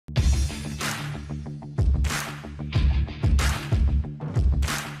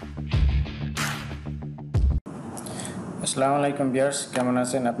আসসালামু আলাইকুম ভিউয়ার্স, কেমন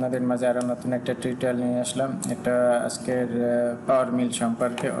আছেন? আপনাদের মাঝে আরো নতুন একটা টিউটোরিয়াল নিয়ে আসলাম। এটা আজকের পাওয়ার মিল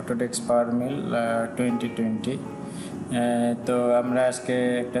সম্পর্কে, অটোডেস্ক পাওয়ার মিল 2020। তো আমরা আজকে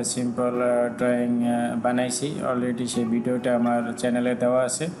একটা সিম্পল ড্রয়িং বানাইছি অলরেডি। সেই ভিডিওটা আমার চ্যানেলে দেওয়া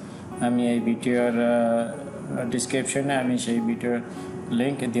আছে। আমি এই ভিডিওর ডিসক্রিপশনে আমি সেই ভিডিওর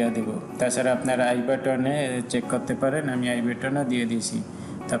লিঙ্ক দিয়ে দেব। তাছাড়া আপনারা আই বাটনে চেক করতে পারেন, আমি আই বাটনে দিয়ে দিয়েছি।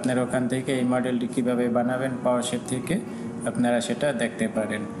 তো আপনারা ওখান থেকে এই মডেলটি কীভাবে বানাবেন পাওয়ারশেপ থেকে আপনারা সেটা দেখতে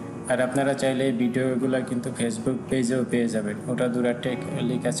পারেন। আর আপনারা চাইলে এই ভিডিওগুলো কিন্তু ফেসবুক পেজেও পেয়ে যাবেন। উরা ধুরা টেক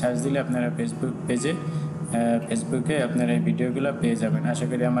লিখে সার্চ দিলে আপনারা ফেসবুকে আপনারা এই ভিডিওগুলো পেয়ে যাবেন। আশা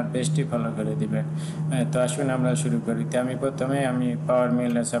করি আমার পেজটি ফলো করে দিবেন। তো আসুন আমরা শুরু করি। তো আমি প্রথমে পাওয়ার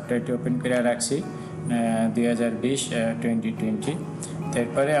মিল সফটওয়্যারটি ওপেন করে রাখছি 2020-2020।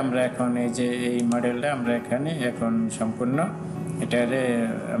 তারপরে আমরা এখন এই মডেলটা আমরা এখানে এখন সম্পূর্ণ এটারে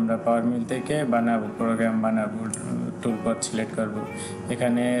আমরা পাওয়ার মিল থেকে বানাবো, প্রোগ্রাম বানাবো, টুলপাথ সিলেক্ট করব।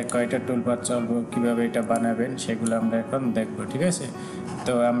 এখানে কয়টা টুলপাথ চলবো, কীভাবে এটা বানাবেন সেগুলো আমরা এখন দেখব, ঠিক আছে?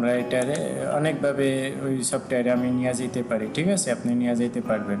 তো আমরা এটারে অনেকভাবে ওই সফটওয়্যারে আমি নিয়ে যেতে পারি, ঠিক আছে? আপনি নিয়ে যেতে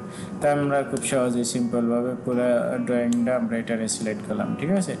পারবেন। তা আমরা খুব সহজে সিম্পলভাবে পুরো ড্রয়িংটা আমরা এটারে সিলেক্ট করলাম,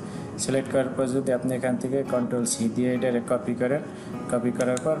 ঠিক আছে? সিলেক্ট করার পর যদি আপনি এখান থেকে Ctrl+C দিয়ে এটারে কপি করেন, কপি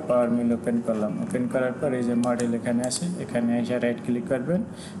করার পর পাওয়ার মিল ওপেন করলাম। ওপেন করার পর এই যে মডেল এখানে আছে, এখানে এসে রাইট ক্লিক করবেন,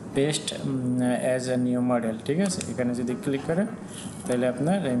 paste as a new model, ঠিক আছে? এখানে যদি ক্লিক করেন তাহলে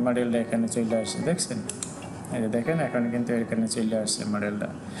আপনার এই মডেলটা এখানে চলে আসছে, দেখছেন? এই যে দেখেন এখন কিন্তু এখানে চলে আসছে মডেলটা।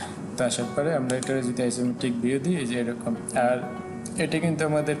 তো আসার পরে আমরা এটা যদি আইসোমেট্রিক ভিউ দিই, এই যে এরকম। আর এটা কিন্তু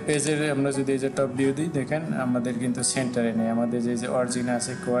আমাদের পেজের আমরা যদি এই যে টপ ভিউ দিই, দেখেন আমাদের কিন্তু সেন্টারে নেই। আমাদের যে অরিজিন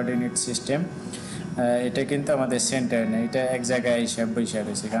আছে কোঅর্ডিনেট সিস্টেম, এটা কিন্তু আমাদের সেন্টার নেই, এটা এক জায়গায় হিসাব বসে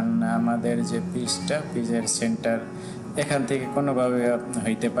রয়েছে। কারণ আমাদের যে পিজের সেন্টার এখান থেকে কোনোভাবে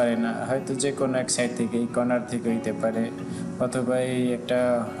হইতে পারে না, হয়তো যে কোনো এক সাইড থেকে এই কর্নার থেকে হইতে পারে, অথবা এই একটা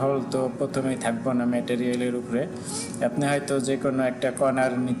হোল তো প্রথমেই থাকবো না ম্যাটেরিয়ালের উপরে। আপনি হয়তো যে কোনো একটা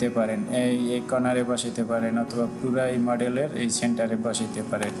কর্নার নিতে পারেন, এই কর্নারে বসাইতে পারেন, অথবা পুরো এই মডেলের এই সেন্টারে বসাইতে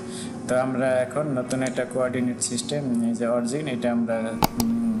পারেন। তো আমরা এখন নতুন একটা কোঅর্ডিনেট সিস্টেম, এই যে অরিজিন, এটা আমরা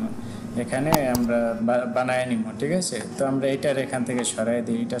এখানে আমরা বানায় নিব, ঠিক আছে? তো আমরা এটার এখান থেকে সরাই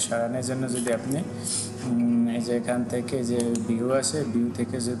দিই। এটা সরানোর জন্য যদি আপনি এই যে এখান থেকে যে ভিউ আছে, ভিউ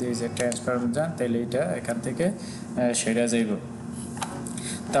থেকে যদি এই যে ট্রান্সফর্ম যান, তাহলে এটা এখান থেকে সরে যাইব।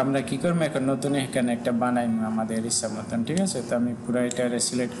 তো আমরা কী করবো, এখন নতুন এখানে একটা বানাইব আমাদের ইচ্ছা মতন, ঠিক আছে? তো আমি পুরো এটারে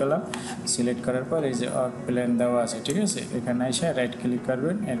সিলেক্ট করলাম। সিলেক্ট করার পর এই যে প্লেন দেওয়া আছে, ঠিক আছে? এখানে এসে রাইট ক্লিক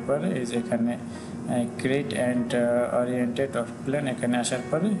করবেন। এরপরে এই যে এখানে create and oriented of plane, এখানে আসার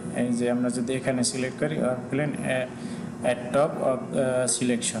পরে এই যে আমরা যদি এখানে সিলেক্ট করি of plane at top of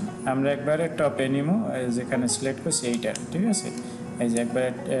selection, আমরা একবারে টপে নিব, যেখানে সিলেক্ট করছি এইটা, ঠিক আছে? এই যে একবারে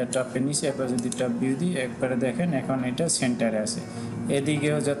টপে নিছি। একবার যদি টপ ভিউ দিই, একবারে দেখেন এখন এটা সেন্টারে আছে।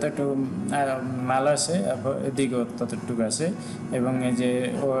 এদিকেও যতটুকু মাল আছে এদিকেও ততটুকু আছে, এবং এই যে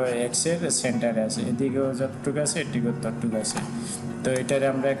ও এক্সের সেন্টারে আছে, এদিকেও যতটুকু আছে এদিকেও ততটুকু আছে। তো এটারে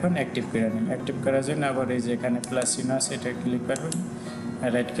আমরা এখন অ্যাক্টিভ করে নিই। অ্যাক্টিভ করার জন্য আবার এই যে এখানে প্লাস চিহ্ন আছে, এটা ক্লিক করবেন,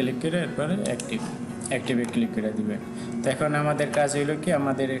 রাইট ক্লিক করে এরপরে অ্যাক্টিভে ক্লিক করে দিবেন। তো এখন আমাদের কাজ হইলো কি,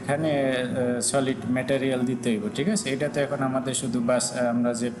 আমাদের এখানে সলিড ম্যাটেরিয়াল দিতে হইব, ঠিক আছে? এটা তো এখন আমাদের শুধু বাস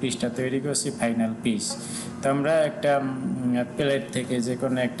আমরা যে পিসটা তৈরি করছি ফাইনাল পিস। তো আমরা একটা প্লেট থেকে যে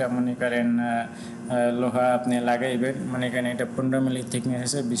কোনো একটা মনে করেন লোহা আপনি লাগাইবেন, মানে এখানে এটা 15 মিলি থিকনেস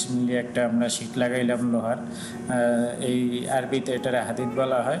আছে, 20 মিলি একটা আমরা শীট লাগাইলাম লোহার। এই আরবিতে এটার হাদিদ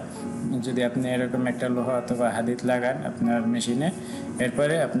বলা হয়। যদি আপনি এরকম একটা লোহা অথবা হাদিদ লাগান আপনার মেশিনে,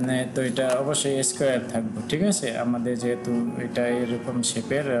 এরপরে আপনি তো এটা অবশ্যই স্কোয়ার থাকবে, ঠিক আছে? আমাদের যেহেতু এটা এরকম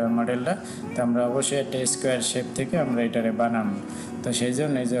শেপের মডেলটা, তো আমরা অবশ্যই একটা স্কোয়ার শেপ থেকে আমরা এটারে বানাবো। তো সেই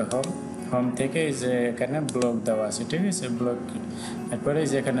জন্য এই যে হোম থেকে এই যে এখানে ব্লক দেওয়া আছে, ঠিক আছে? ব্লক, এরপরে এই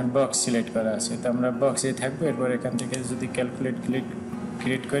যে এখানে বক্স সিলেক্ট করা আছে, তো আমরা বক্সে থাকবো। এরপর এখান থেকে যদি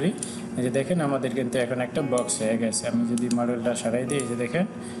ক্রিয়েট করি, এই যে দেখেন আমাদের কিন্তু এখন একটা বক্স হয়ে গেছে। আমি যদি মডেলটা সরাই দিই, এই যে দেখেন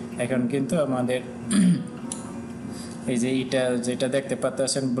এখন কিন্তু আমাদের এই যে এটা যেটা দেখতে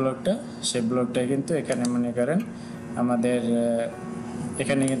পাচ্ছেন ব্লকটা, সেই ব্লকটা কিন্তু এখানে মনে করেন আমাদের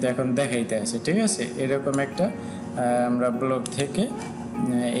এখানে কিন্তু এখন দেখাইতে আছে, ঠিক আছে? এরকম একটা আমরা ব্লক থেকে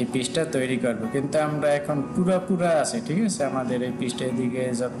এই পিসটা তৈরি করব। কিন্তু আমরা এখন পুরা আছে, ঠিক আছে? আমাদের এই পিসটা এদিকে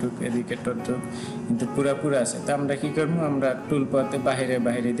যতটুক, এদিকে ততটুক, কিন্তু পুরা আছে। তো আমরা কি করবো, আমরা টুলপাথে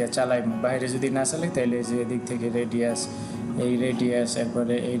বাইরে দিয়ে চালাইব। বাইরে যদি না চালাই তাহলে যে এদিক থেকে রেডিয়াস, এই রেডিয়াস,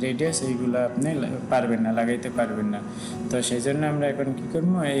 এরপরে এই রেডিয়াস, এইগুলো আপনি পারবেন না, লাগাইতে পারবেন না। তো সেই জন্য আমরা এখন কি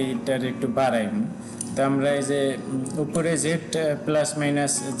করবো, এইটার একটু বাড়াইব। তো আমরা এই যে উপরে জেড প্লাস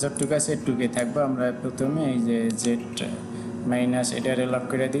মাইনাস যতটুকু আছে এটুকুই থাকবো। আমরা প্রথমে এই যে জেড মাইনাস এটারে লক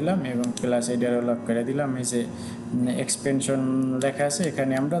করে দিলাম এবং প্লাস এটারে লক করে দিলাম। এই যে এক্সপেনশন লেখা আছে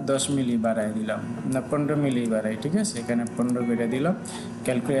এখানে আমরা 10 মিলি বাড়াই দিলাম, না 15 মিলি বাড়াই, ঠিক আছে, এখানে 15 করে দিলাম।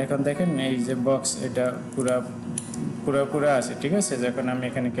 ক্যালকুলেট এখন দেখেন এই যে বক্স এটা পুরো আছে, ঠিক আছে। যখন আমি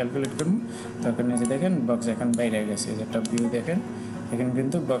এখানে ক্যালকুলেট করব তখন এই যে দেখেন বক্স এখন বাইরে গেছে, যে টপ ভিউ দেখেন এখানে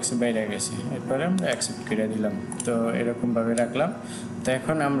কিন্তু বক্স বাইরে গেছে। এরপরে আমরা অ্যাকসেপ্ট করে দিলাম। তো এরকমভাবে রাখলাম। তো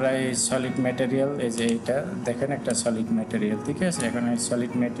এখন আমরা এই সলিড ম্যাটেরিয়াল, এই যে এটা দেখেন একটা সলিড ম্যাটেরিয়াল, ঠিক আছে। এখন এই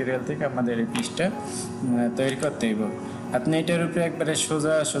সলিড ম্যাটেরিয়াল থেকে আমাদের এই পিসটা তৈরি করতে হইব। আপনি এটার উপরে একবারে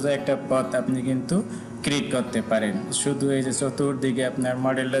সোজা একটা পথ আপনি কিন্তু ক্রিয়েট করতে পারেন। শুধু এই যে চতুর্দিকে আপনার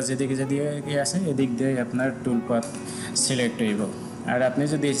মডেলটা যেদিকে আছে এদিক দিয়ে আপনার টুল পথ সিলেক্ট হইব। আর আপনি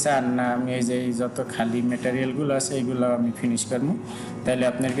যদি চান না আমি এই যে যত খালি ম্যাটেরিয়ালগুলো আছে এইগুলো আমি ফিনিশ করবো, তাহলে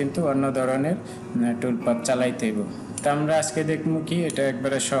আপনার কিন্তু অন্য ধরনের টুল পথ চালাইতে হইব। তো আমরা আজকে দেখবো কি এটা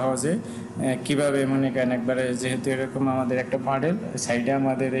একবারে সহজে কিভাবে মনে করেন একবারে, যেহেতু এরকম আমাদের একটা মডেল সাইডে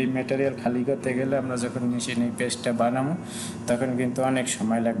আমাদের এই ম্যাটেরিয়াল খালি করতে গেলে আমরা যখন মেশিনে এই পেজটা বানাবো তখন কিন্তু অনেক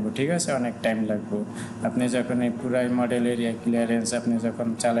সময় লাগবে, ঠিক আছে, অনেক টাইম লাগবে। আপনি যখন এই পুরাই মডেল এরিয়া ক্লিয়ারেন্স আপনি যখন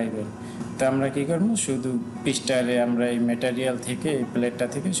চালাইবেন, তো আমরা কি করব, শুধু পিসটারে আমরা এই ম্যাটেরিয়াল থেকে এই প্লেটটা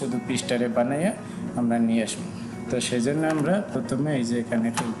থেকে শুধু পিসটারে বানাইয়া আমরা নিয়ে আসবো। তো সেই জন্য আমরা প্রথমে এই যে এখানে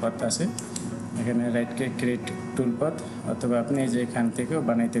টুলপথ আছে, এখানে রাইট ক্রিয়েট টুলপথ, অথবা আপনি এই যে এখান থেকেও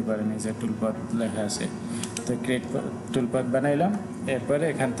বানাইতে পারেন, এই যে টুলপথ লেখা আছে। তো ক্রিয়েট টুলপথ বানাইলাম। এরপরে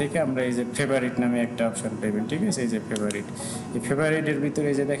এখান থেকে আমরা এই যে ফেভারিট নামে একটা অপশন পাবেন, ঠিক আছে। এই যে ফেভারিট, এই ফেভারিটের ভিতরে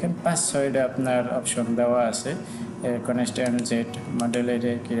এই যে দেখেন 5-6টা আপনার অপশন দেওয়া আছে। Constant Z, model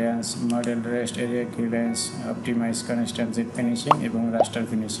area clearance, model rest area clearance, optimise constant Z finishing এবং রাস্টার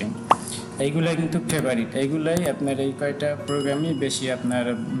ফিনিশিং। এইগুলাই কিন্তু ফেভারিট, এইগুলাই আপনার এই কয়টা প্রোগ্রামই বেশি আপনার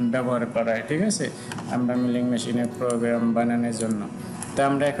ব্যবহার করা হয়, ঠিক আছে, আমরা মিলিং মেশিনের প্রোগ্রাম বানানোর জন্য। তো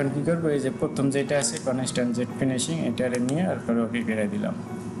আমরা এখন কী করবো, এই যে প্রথম যেটা আছে কনস্ট্যান্ট জেড ফিনিশিং, এটারে নিয়ে তারপরে ওকে করে দিলাম।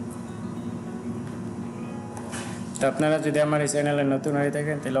 তো আপনারা যদি আমার এই চ্যানেলে নতুন হয়ে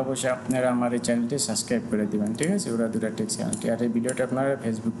থাকেন তাহলে অবশ্যই আপনারা আমার এই চ্যানেলটি সাবস্ক্রাইব করে দেবেন, ঠিক আছে, উরা ধুরা টেক চ্যানেলটি। আর এই ভিডিওটা আপনারা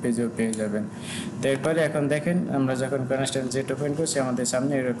ফেসবুক পেজেও পেয়ে যাবেন। তো এরপরে এখন দেখেন আমরা যখন কনস্ট্যান্ট জেড ওপেন করছি আমাদের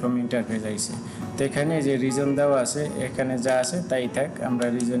সামনে এরকম ইন্টারফেস আইছে। তো এখানে যে রিজন দেওয়া আছে এখানে যা আছে তাই থাক, আমরা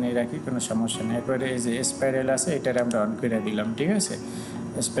রিজনেই রাখি, কোনো সমস্যা নেই। এরপরে এই যে স্পাইরাল আছে এটার আমরা অন করে দিলাম, ঠিক আছে।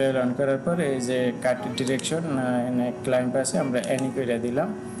 স্পাইরাল অন করার পর এই যে কাট ডিরেকশন ক্লাইম্প আছে আমরা এনি করে দিলাম।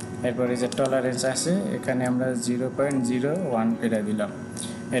 এরপরে যে টলারেন্স আছে এখানে আমরা 0.01 করে দিলাম।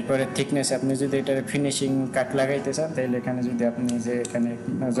 এরপরে থিকনেস, আপনি যদি এটার ফিনিশিং কাট লাগাইতে চান তাহলে এখানে যদি আপনি যে এখানে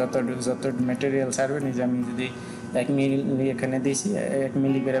যত ম্যাটেরিয়াল ছাড়বেন, এই যে আমি যদি 1 মিলি এখানে দিয়েছি, 1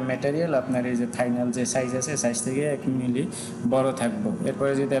 মিলি করে ম্যাটেরিয়াল আপনার এই যে ফাইনাল যে সাইজ আছে সাইজ থেকে 1 মিলি বড় থাকবো।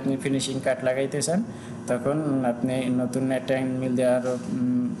 এরপরে যদি আপনি ফিনিশিং কাট লাগাইতে চান তখন আপনি নতুন একটা মিল দিয়ে আরও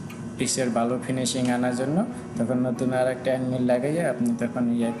পিসের ভালো ফিনিশিং আনার জন্য তখন নতুন আর একটা মিল লাগাইয়া আপনি তখন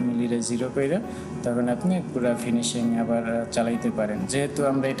এই 1 মিলিরে 0 করে তখন আপনি পুরো ফিনিশিং আবার চালাইতে পারেন। যেহেতু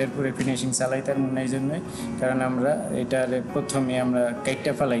আমরা এটার পুরো ফিনিশিং চালাইতে পারবো না এই জন্যই, কারণ আমরা এটার প্রথমে আমরা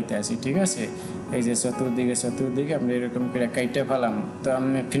কাইটটা ফালাইতে আছি, ঠিক আছে। এই যে চতুর্দিকে আমরা এরকম করে কাইটটা ফালাম, তো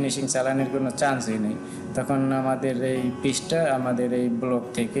আমি ফিনিশিং চালানোর কোনো চান্সই নেই। তখন আমাদের এই পিসটা আমাদের এই ব্লক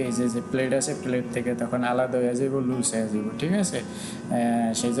থেকে এই যে প্লেট আছে প্লেট থেকে তখন আলাদা হয়ে যাব, লুজ হয়ে যাব, ঠিক আছে।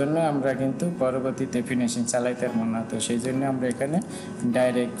 সেই জন্য আমরা কিন্তু পরবর্তীতে ফিনিশিং চালাইতে পারবো না। তো সেই জন্য আমরা এখানে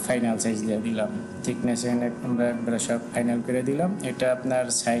ডাইরেক্ট ফাইনাল সাইজ দিয়ে দিলাম। থিকনেস এখানে আমরা একবারে সব ফাইনাল করে দিলাম। এটা আপনার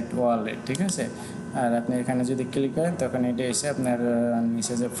সাইড ওয়ালের, ঠিক আছে। আর আপনি এখানে যদি ক্লিক করেন তখন এটা এসে আপনার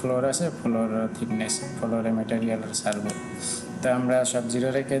নিচে যে ফ্লোর আছে ফ্লোর থিকনেস, ফ্লোরে ম্যাটেরিয়ালের সার্ভে। তো আমরা সব 0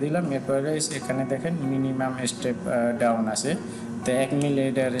 রেখে দিলাম। এরপরে এখানে দেখেন মিনিমাম স্টেপ ডাউন আছে, তো 1 মিলি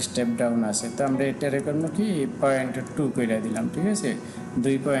এটার স্টেপ ডাউন আছে। তো আমরা এটা রেকর্ড কি 0.2 করে দিলাম, ঠিক আছে।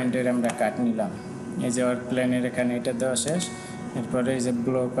 2 পয়েন্টের আমরা কাট নিলাম। এই যে ওয়ার্ক প্ল্যানের এখানে এটা দেওয়া শেষ। এরপরে এই যে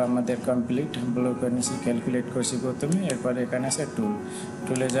ব্লক আমাদের কমপ্লিট, ব্লকের নিচে ক্যালকুলেট করছি প্রথমে। এরপরে এখানে আছে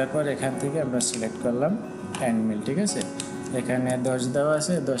টুলে যাওয়ার পর এখান থেকে আমরা সিলেক্ট করলাম এন্ড মিল, ঠিক আছে। এখানে 10 দেওয়া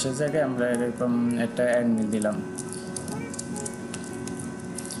আছে, 10-এর জায়গায় আমরা এরকম একটা এন্ড মিল দিলাম।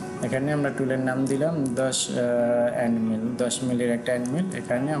 এখানে আমরা টুলের নাম দিলাম 10 এন্ড মিল, 10 মিলির একটা এন্ড মিল।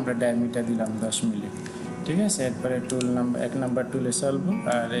 এখানে আমরা ডায়ামিটার দিলাম 10 মিলি, ঠিক আছে। এরপরে টুল নাম্বার 1 নাম্বার টুলে চলবো।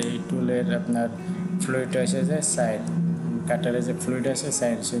 আর এই টুলের আপনার ফ্লুইড আছে যে সাইড, কাটারে যে ফ্লুইড আছে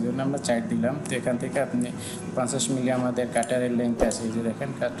সাইড, সেই জন্য আমরা 4 দিলাম। তো এখান থেকে আপনি 50 মিলি আমাদের কাটারের লেন্থ আছে, এই যে দেখেন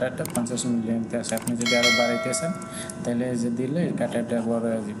কাটারটা 50 মিলি লেন্থ আছে। আপনি যদি আরও বাড়াইতে চান তাহলে এই যে দিলে কাটারটা বড়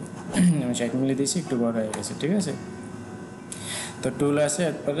হয়ে যাবে। আমি 60 মিলি দিয়েছি, একটু বড় হয়ে গেছে, ঠিক আছে। তো টুল আছে,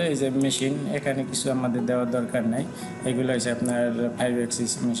 এরপরে এই যে মেশিন, এখানে কিছু আমাদের দেওয়ার দরকার নাই, এগুলো হচ্ছে আপনার 5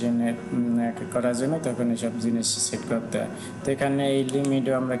 অ্যাক্সিস মেশিনে করার জন্য তখন এইসব জিনিস সেট করতে হয়। তো এখানে এই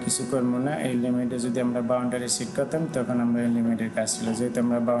লিমিটও আমরা কিছু করবো না, এই লিমিটে যদি আমরা বাউন্ডারি সেট করতাম তখন আমরা এই লিমিটের কাজ ছিল, যেহেতু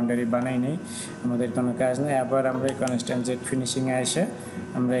আমরা বাউন্ডারি বানাই নেই আমাদের কোনো কাজ নেই। আবার আমরা কনস্ট্যান্ট জেট ফিনিশিংয়ে এসে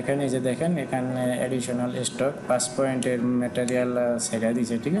আমরা এখানে এই যে দেখেন এখানে অ্যাডিশনাল স্টক 5 পয়েন্টের ম্যাটেরিয়াল ছেড়ে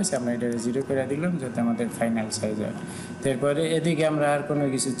দিয়েছে, ঠিক আছে, আমরা এটা 0 করে দিলাম যাতে আমাদের ফাইনাল সাইজ হয়। তারপরে এদিকে আমরা আর কোনো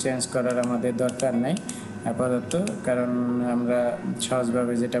কিছু চেঞ্জ করার আমাদের দরকার নাই আপাতত, কারণ আমরা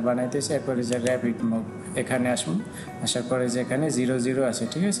সহজভাবে যেটা বানাইতেছি। এরপরে যে র্যাপিড মুভ এখানে আসুন, আসার পরে যে এখানে 0 0 আছে,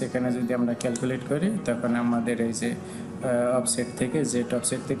 ঠিক আছে, এখানে যদি আমরা ক্যালকুলেট করি তখন আমাদের এই যে অফসেট থেকে জেট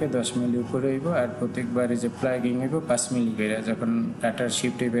অফসেট থেকে 10 মিলি উপরে হইব, আর প্রত্যেকবারে যে প্লাগিং হইব 5 মিলি করে, যখন ডাটার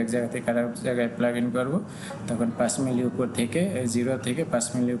শিফট হইব এক জায়গা থেকে আরেক জায়গায় প্লাগ ইন করবো তখন 5 মিলি উপর থেকে 0 থেকে 5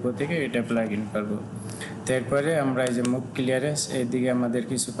 মিলি উপর থেকে এটা প্লাগ ইন করবো। তারপরে আমরা এই যে মুভ ক্লিয়ারেন্স এদিকে আমাদের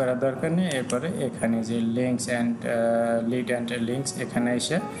কিছু করার দরকার নেই। এরপরে এখানে যে links and lead and links এখানে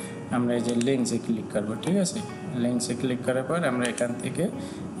এসে আমরা এই যে লিঙ্কসে ক্লিক করব, ঠিক আছে। লিঙ্কসে ক্লিক করার পর আমরা এখান থেকে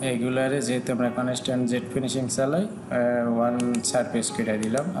এগুলারে যেহেতু আমরা কনস্ট্যান্ট জেট ফিনিশিং চালাই 1 সারফেস কেটে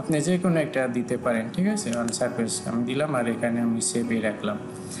দিলাম, আপনি যে কোনো একটা দিতে পারেন, ঠিক আছে। 1 সারফেস আমি দিলাম আর এখানে আমি সেভে রাখলাম।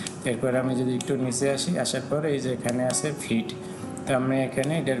 এরপর আমি যদি একটু নিচে আসি, আসার পরে এই যে এখানে আছে ফিট, তো আমি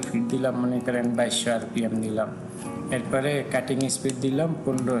এখানে এটার ফিট দিলাম মনে করেন 2200 RPM দিলাম। এরপরে কাটিং স্পিড দিলাম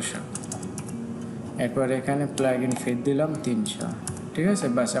 1500, এরপরে এখানে প্লাগ ইন ফিট দিলাম 300, ঠিক আছে।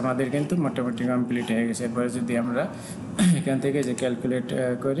 বাস আমাদের কিন্তু মোটামুটি কমপ্লিট হয়ে গেছে। এরপরে যদি আমরা এখান থেকে যে ক্যালকুলেট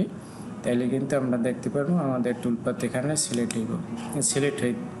করি তাহলে কিন্তু আমরা দেখতে পারবো আমাদের টুলপাথ এখানে সিলেক্ট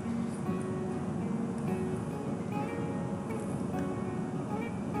হয়ে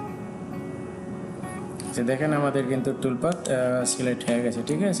যে দেখেন আমাদের কিন্তু টুলপাথ সিলেক্ট হয়ে গেছে,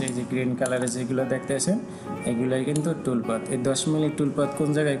 ঠিক আছে। এই যে গ্রিন কালারে যেগুলো দেখতেছেন এগুলাই কিন্তু টুলপাথ। এই 10 মিনিট টুলপাথ কোন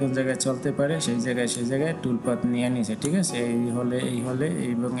জায়গায় চলতে পারে সেই জায়গায় টুলপাথ নিয়ে নিয়েছে, ঠিক আছে। এই হলে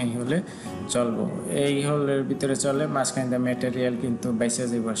এবং এই হলে চলবো, এই হলের ভিতরে চলে, মাঝখানে ম্যাটেরিয়াল কিন্তু বাইসা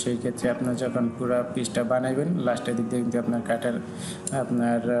যাব। সেই ক্ষেত্রে আপনার যখন পুরো পিসটা বানাইবেন লাস্টের দিক দিয়ে কিন্তু আপনার কাটার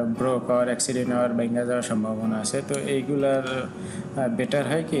ব্রোক হওয়ার, অ্যাক্সিডেন্ট হওয়ার, ভেঙে যাওয়ার সম্ভাবনা আছে। তো এইগুলার বেটার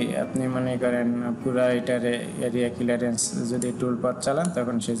হয় কি আপনি মনে করেন পুরা এটার এরিয়া ক্লিয়ারেন্স যদি টুলপাথ চালান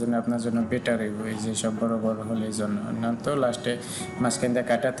তখন সেই জন্য আপনার জন্য বেটার হইব, এই যে সব বড় হলে এই জন্য না। তো লাস্টে মাঝখান দিয়ে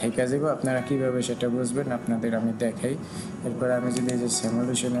কাটা থেকে যাব, আপনারা কীভাবে সেটা বুঝবেন আপনাদের আমি দেখাই। এরপর আমি যদি এই যে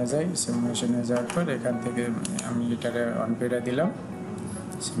সিমুলেশনে যাই, সিমুলেশনে যাওয়ার পর এখান থেকে আমি এটারে অন করে দিলাম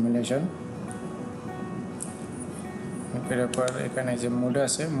সিমুলেশন। করার পর এখানে যে মোড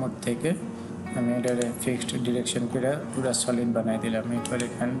আছে, মোড থেকে আমি এটারে ফিক্সড ডিরেকশন করে পুরো সলিড বানাই দিলাম। এরপর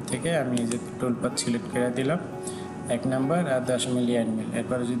এখান থেকে আমি এই যে টুলপাথ সিলেক্ট করে দিলাম 1 নাম্বার আর 10 মিলি অ্যানমিল।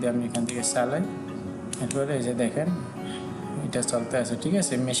 এরপরে যদি আমি এখান থেকে চালাই, এরপরে এই যে দেখেন এটা চলতে আছে, ঠিক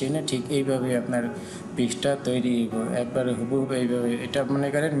আছে। মেশিনে ঠিক এইভাবে আপনার পিসটা তৈরি একবারে হুবহু এইভাবে, এটা মনে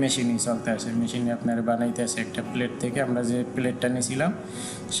করেন মেশিনই চলতে আছে, মেশিনে আপনার বানাইতে আছে। একটা প্লেট থেকে আমরা যে প্লেটটা নিয়েছিলাম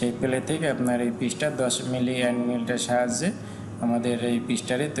সেই প্লেট থেকে আপনার এই পিসটা 10 মিলি অ্যানমিলটার সাহায্যে আমাদের এই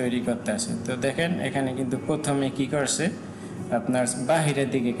পিসটারে তৈরি করতে আছে। তো দেখেন এখানে কিন্তু প্রথমে কি করছে আপনার বাহিরের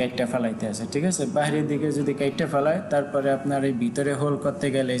দিকে কাইটটা ফেলাইতে আছে, ঠিক আছে। বাহিরের দিকে যদি কাইটটা ফেলায় তারপরে আপনার এই ভিতরে হোল করতে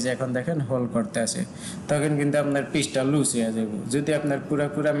গেলে যে এখন দেখেন হোল করতে আছে, তখন কিন্তু আপনার পিসটা লুজ হয়ে যাবে। যদি আপনার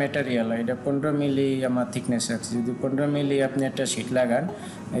পুরা ম্যাটেরিয়াল হয়, এটা 15 মিলি আমার থিকনেস আছে, যদি 15 মিলি আপনি একটা শিট লাগান,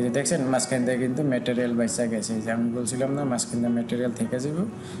 এই যে দেখছেন মাঝখান দিয়ে কিন্তু ম্যাটেরিয়াল বাইসা গেছে। এই যে আমি বলছিলাম না মাঝখান দিয়ে ম্যাটেরিয়াল থেকে যাব,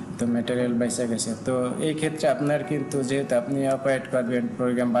 তো ম্যাটেরিয়াল বাইসা গেছে। তো এই ক্ষেত্রে আপনার কিন্তু যেহেতু আপনি অপারেট করবেন,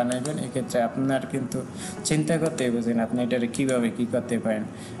 প্রোগ্রাম বানাইবেন, এক্ষেত্রে আপনার কিন্তু চিন্তা করতে বুঝেন আপনি এটার কীভাবে কী করতে পারেন।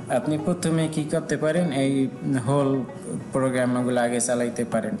 আপনি প্রথমে কি করতে পারেন, এই হোল প্রোগ্রামগুলো আগে চালাইতে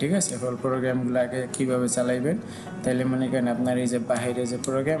পারেন, ঠিক আছে। হোল প্রোগ্রামগুলো আগে কীভাবে চালাইবেন তাহলে মনে করেন আপনার এই যে বাইরে যে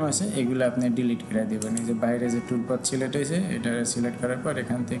প্রোগ্রাম আছে এগুলো আপনি ডিলিট করে দেবেন। এই যে বাইরে যে টুলপাথ সিলেক্ট হয়েছে এটা সিলেক্ট করার পর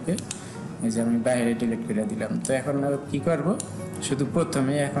এখান থেকে এই যে আমি বাইরে ডিলিট করে দিলাম। তো এখন কি করব, শুধু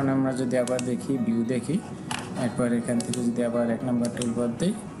প্রথমে এখন আমরা যদি আবার দেখি ভিউ দেখি, এরপর এখান থেকে যদি আবার 1 নম্বর টুলপাথ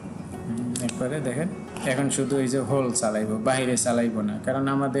দিই, এরপরে দেখেন এখন শুধু এই যে হোল চালাইব, বাইরে চালাইব না, কারণ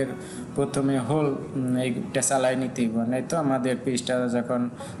আমাদের প্রথমে হোল এইটা চালাই নিতেই হবে, নাই তো আমাদের পিসটা যখন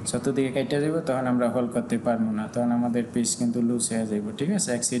চতুর্দিকে কেটে যাব তখন আমরা হোল করতে পারবো না, তখন আমাদের পিস কিন্তু লুজ হয়ে যাব, ঠিক আছে।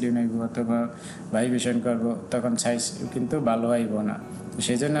 অ্যাক্সিডেন্ট হইব অথবা ভাইব্রেশন করব, তখন সাইজ কিন্তু ভালো হইব না। তো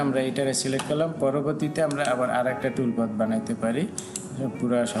সেই জন্য আমরা এইটারে সিলেক্ট করলাম। পরবর্তীতে আমরা আবার আর একটা টুলপাথ বানাইতে পারি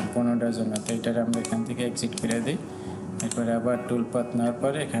পুরো সম্পূর্ণটার জন্য। তো এটারে আমরা এখান থেকে এক্সিট করে দিই। এরপরে আবার টুলপাথ নেওয়ার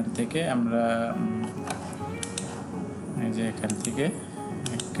পরে এখান থেকে আমরা এই যে এখান থেকে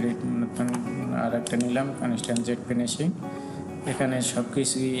ক্রিয়েট নতুন আর একটা নিলাম কনস্ট্যান্ট জেট ফিনিশিং। এখানে সব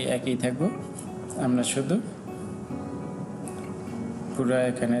কিছুই একই থাকবো, আমরা শুধু পুরো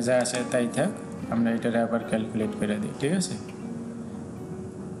এখানে যা আছে তাই থাক, আমরা এটা আবার ক্যালকুলেট করে দিই। ঠিক আছে,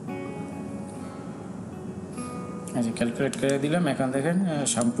 আচ্ছা ক্যালকুলেট করে দিলাম। এখন দেখেন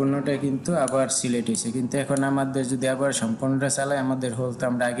সম্পূর্ণটা কিন্তু আবার সিলেক্ট হয়েছে, কিন্তু এখন আমাদের যদি আবার সম্পূর্ণটা চালাই আমাদের হোল তো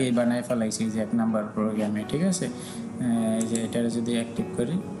আমরা আগেই বানায় ফেলাইছি যে 1 নাম্বার প্রোগ্রামে। ঠিক আছে, এই যে এটা যদি অ্যাক্টিভ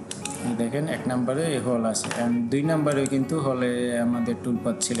করি দেখেন 1 নম্বরে হোল আছে, অ্যান্ড 2 নম্বরে কিন্তু হলে আমাদের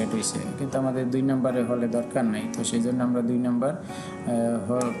টুলপাথ সিলেক্ট হয়েছে, কিন্তু আমাদের 2 নম্বরে হলে দরকার নাই, তো সেই জন্য আমরা 2 নম্বর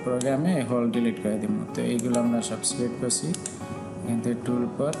হোল প্রোগ্রামে হোল ডিলিট করে দিব। তো এইগুলো আমরা সব সিলেক্ট করছি, কিন্তু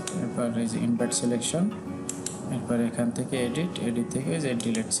টুলপাথ, এরপর এই যে ইনভার্ট সিলেকশন, এরপর এখান থেকে এডিট থেকে যে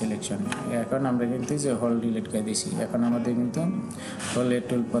ডিলিট সিলেকশন। এখন আমরা কিন্তু যে হোল ডিলিট করে দিয়েছি, এখন আমাদের কিন্তু হোলে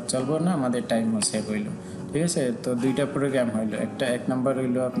টুলপাথ চলবো না, আমাদের টাইমও সেভ হইল। ঠিক আছে, তো 2টা প্রোগ্রাম হইলো, একটা 1 নম্বর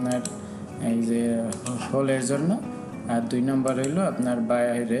হইলো আপনার এই যে হোলের জন্য, আর 2 নম্বর হইলো আপনার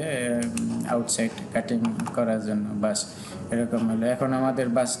বাইরে আউটসাইড কাটিং করার জন্য। বাস এরকম হলো। এখন আমাদের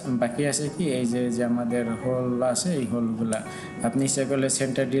বাকি আছে কি, এই যে আমাদের হোল আছে, এই হোলগুলা আপনি ইচ্ছা করলে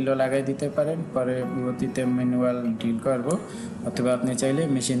সেন্টার ডিলও লাগাই দিতে পারেন, পরবর্তীতে ম্যানুয়াল ডিল করব, অথবা আপনি চাইলে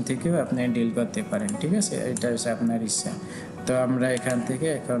মেশিন থেকেও আপনি ডিল করতে পারেন। ঠিক আছে, এটা হচ্ছে আপনার ইচ্ছা। তো আমরা এখান থেকে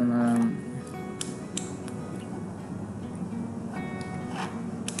এখন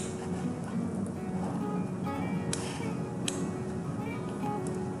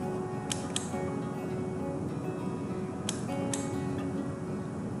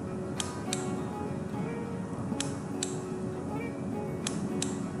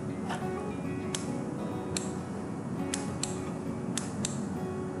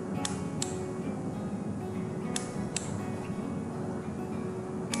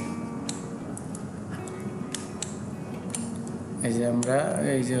এই যে আমরা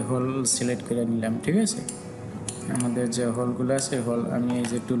এই যে হোল সিলেক্ট করে নিলাম। ঠিক আছে, আমাদের যে হোলগুলো আছে হোল, আমি এই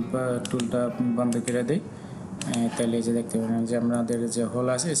যে টুলটা বন্ধ করে দিই, তাহলে এই যে দেখতে পাবেন যে আমাদের যে হোল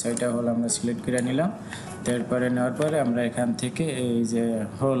আছে 6টা হোল আমরা সিলেক্ট করে নিলাম। তারপরে নেওয়ার পরে আমরা এখান থেকে এই যে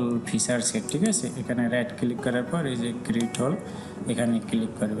হোল ফিচার সেট, ঠিক আছে, এখানে রাইট ক্লিক করার পর এই যে ক্রিয়েট হোল এখানে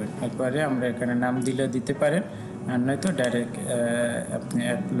ক্লিক করবেন। এরপরে আমরা এখানে নাম দিতে পারেন, আর নয়তো ডাইরেক্ট আপনি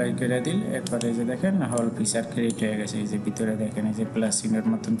অ্যাপ্লাই করে দিল। এরপরে যে দেখেন হোল ফিচার ক্রিয়েট হয়ে গেছে, এই যে ভিতরে দেখেন এই যে প্লাস চিহ্নের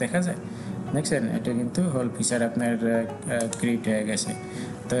মতন দেখা যায়, দেখছেন, এটা কিন্তু হোল ফিচার আপনার ক্রিয়েট হয়ে গেছে।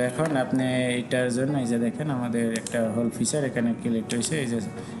 তো এখন আপনি এটার জন্য এই যে দেখেন আমাদের একটা হোল ফিচার এখানে ক্রিয়েট হয়েছে, এই যে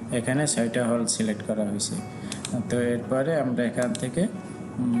এখানে 6টা হোল সিলেক্ট করা হয়েছে। তো এরপরে আমরা এখান থেকে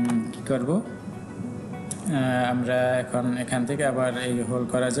কী করব, আমরা এখন এখান থেকে আবার এই হোল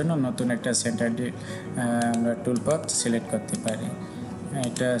করার জন্য নতুন একটা সেন্টার আমরা টুলপাথ সিলেক্ট করতে পারি।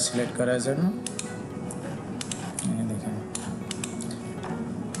 এটা সিলেক্ট করার জন্য দেখেন,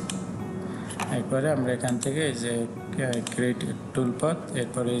 এরপরে আমরা এখান থেকে এই যে ক্রিয়েট টুলপাথ,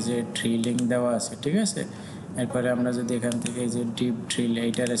 এরপরে এই যে ড্রিলিং দেওয়া আছে। ঠিক আছে, এরপরে আমরা যদি এখান থেকে এই যে ডিপ ড্রিল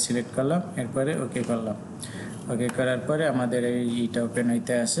এইটারে সিলেক্ট করলাম, এরপরে ওকে করলাম। ওকে করার পরে আমাদের এইটা ওপেন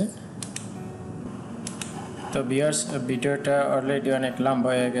হইতে আসে। তো ভিউয়ার্স, ভিডিওটা অলরেডি অনেক লম্বা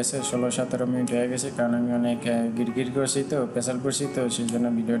হয়ে গেছে, 16-17 মিনিট হয়ে গেছে, কারণ আমি অনেক গিরগির করছি তো, পেশাল করছি তো, সেই জন্য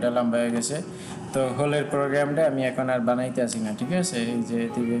ভিডিওটা লম্বা হয়ে গেছে। তো হোলের প্রোগ্রামটা আমি এখন আর বানাইতে আসি না। ঠিক আছে, এই যে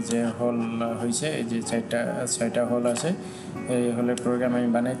এদিকে যে হোল হয়েছে, এই যে 6টা হোল আছে, এই হোলের প্রোগ্রাম আমি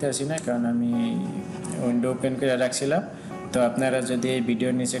বানাইতে আসি না, কারণ আমি উইন্ডো ওপেন করে রাখছিলাম। তো আপনারা যদি এই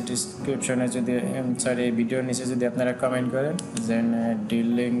ভিডিওর নিচে ডিসক্রিপশনে যদি এই ভিডিওর নিচে যদি আপনারা কমেন্ট করেন যে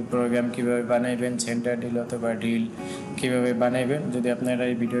ডিলিং প্রোগ্রাম কীভাবে বানাইবেন, সেন্টার ডিল অথবা ডিল কীভাবে বানাইবেন, যদি আপনারা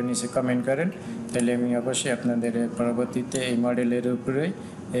এই ভিডিওর নিচে কমেন্ট করেন, তাহলে আমি অবশ্যই আপনাদের পরবর্তীতে এই মডেলের উপরে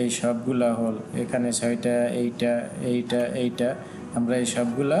এই সবগুলা হোল, এখানে 6টা, এইটা আমরা এই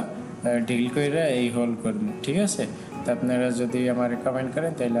সবগুলা ডিল করে এই হোল করব। ঠিক আছে, তো আপনারা যদি আমার কমেন্ট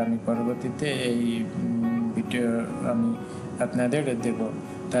করেন তাহলে আমি পরবর্তীতে এই ভিডিও আমি আপনাদের দেব।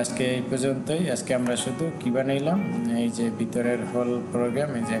 তো আজকে এই পর্যন্তই। আজকে আমরা শুধু কী বানাইলাম, এই যে ভিতরের হোল প্রোগ্রাম,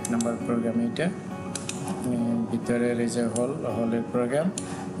 এই যে 1 নম্বর প্রোগ্রাম, এইটা ভিতরের এই যে হোলের প্রোগ্রাম,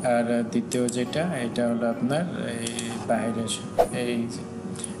 আর দ্বিতীয় যেটা এটা হলো আপনার এই বাইরের এই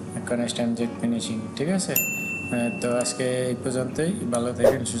কনস্ট্যান্ট জেট ফিনিশিং। ঠিক আছে, তো আজকে এই পর্যন্তই। ভালো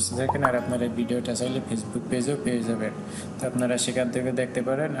থাকেন, সুস্থ থাকেন, আর আপনারা এই ভিডিওটা চাইলে ফেসবুক পেজও পেয়ে যাবেন, তো আপনারা সেখান থেকে দেখতে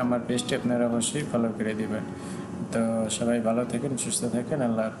পারেন। আমার পেজটি আপনারা অবশ্যই ফলো করে দেবেন। তো সবাই ভালো থাকেন, সুস্থ থাকেন,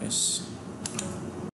 আল্লাহ হাফেজ।